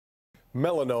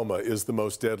Melanoma is the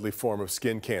most deadly form of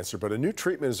skin cancer, but a new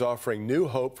treatment is offering new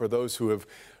hope for those who have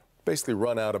basically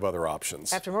run out of other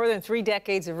options. After more than 3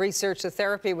 decades of research, the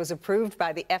therapy was approved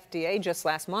by the FDA just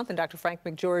last month, and Dr. Frank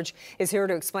McGeorge is here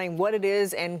to explain what it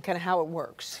is and kind of how it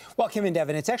works. Well, Kim and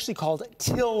Devin, it's actually called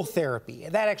TIL therapy.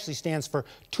 That actually stands for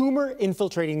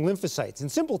tumor-infiltrating lymphocytes. In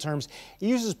simple terms, it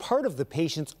uses part of the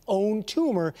patient's own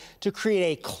tumor to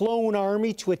create a clone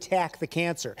army to attack the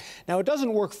cancer. Now, it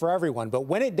doesn't work for everyone, but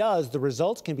when it does, the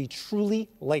results can be truly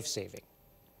life-saving.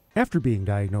 After being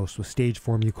diagnosed with stage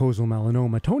 4 mucosal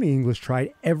melanoma, Tony English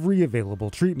tried every available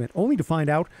treatment, only to find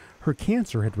out her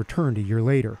cancer had returned a year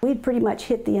later. We'd pretty much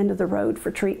hit the end of the road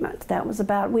for treatment. That was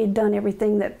about, we'd done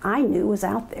everything that I knew was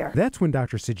out there. That's when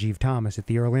Dr. Sajeev Thomas at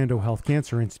the Orlando Health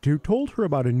Cancer Institute told her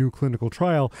about a new clinical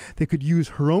trial that could use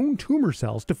her own tumor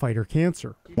cells to fight her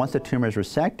cancer. Once the tumor is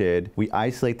resected, we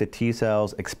isolate the T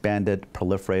cells, expand it,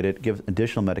 proliferate it, give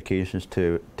additional medications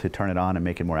to turn it on and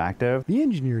make it more active. The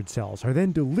engineered cells are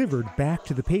then delivered back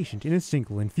to the patient in a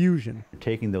single infusion.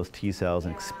 Taking those T cells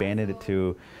and expanding it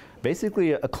to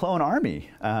basically a clone army,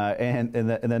 and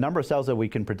the number of cells that we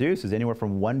can produce is anywhere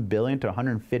from 1 billion to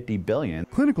 150 billion.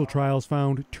 Clinical trials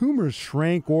found tumors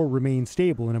shrank or remained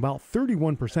stable in about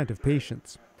 31% of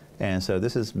patients. And so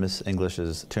this is Miss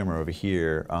English's tumor over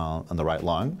here on the right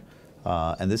lung,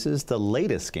 and this is the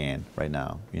latest scan right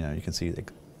now. You know, you can see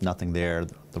nothing there.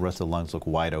 The rest of the lungs look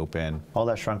wide open. All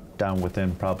that shrunk down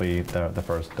within probably the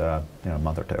first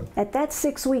month or two. At that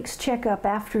 6 weeks checkup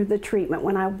after the treatment,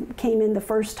 when I came in the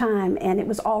first time, and it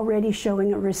was already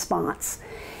showing a response.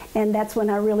 And that's when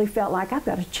I really felt like I've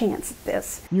got a chance at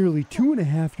this. Nearly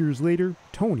 2.5 years later,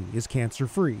 Tony is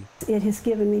cancer-free. It has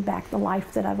given me back the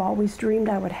life that I've always dreamed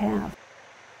I would have.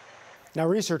 Now,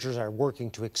 researchers are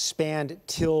working to expand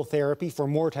TIL therapy for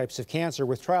more types of cancer,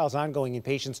 with trials ongoing in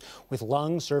patients with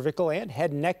lung, cervical, and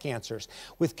head and neck cancers.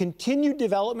 With continued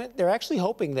development, they're actually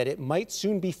hoping that it might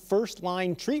soon be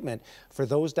first-line treatment for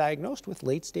those diagnosed with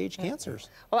late-stage cancers.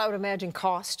 Well, I would imagine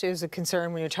cost is a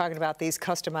concern when you're talking about these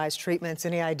customized treatments.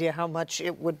 Any idea how much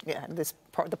it would,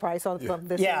 the price on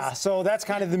this is? So that's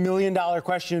kind of the million-dollar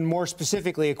question. More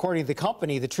specifically, according to the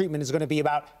company, the treatment is going to be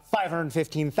about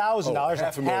 $515,000,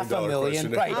 half a million.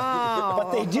 Right.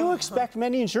 But they do expect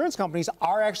many insurance companies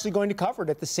are actually going to cover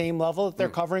it at the same level that they're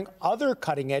covering other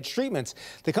cutting-edge treatments.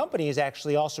 The company has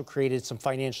actually also created some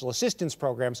financial assistance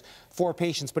programs for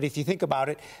patients. But if you think about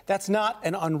it, that's not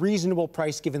an unreasonable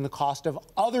price given the cost of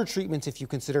other treatments if you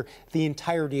consider the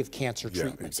entirety of cancer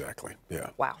treatment. Yeah, exactly. Yeah.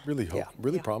 Wow.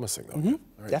 Really promising, though.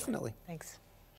 Definitely. Thanks.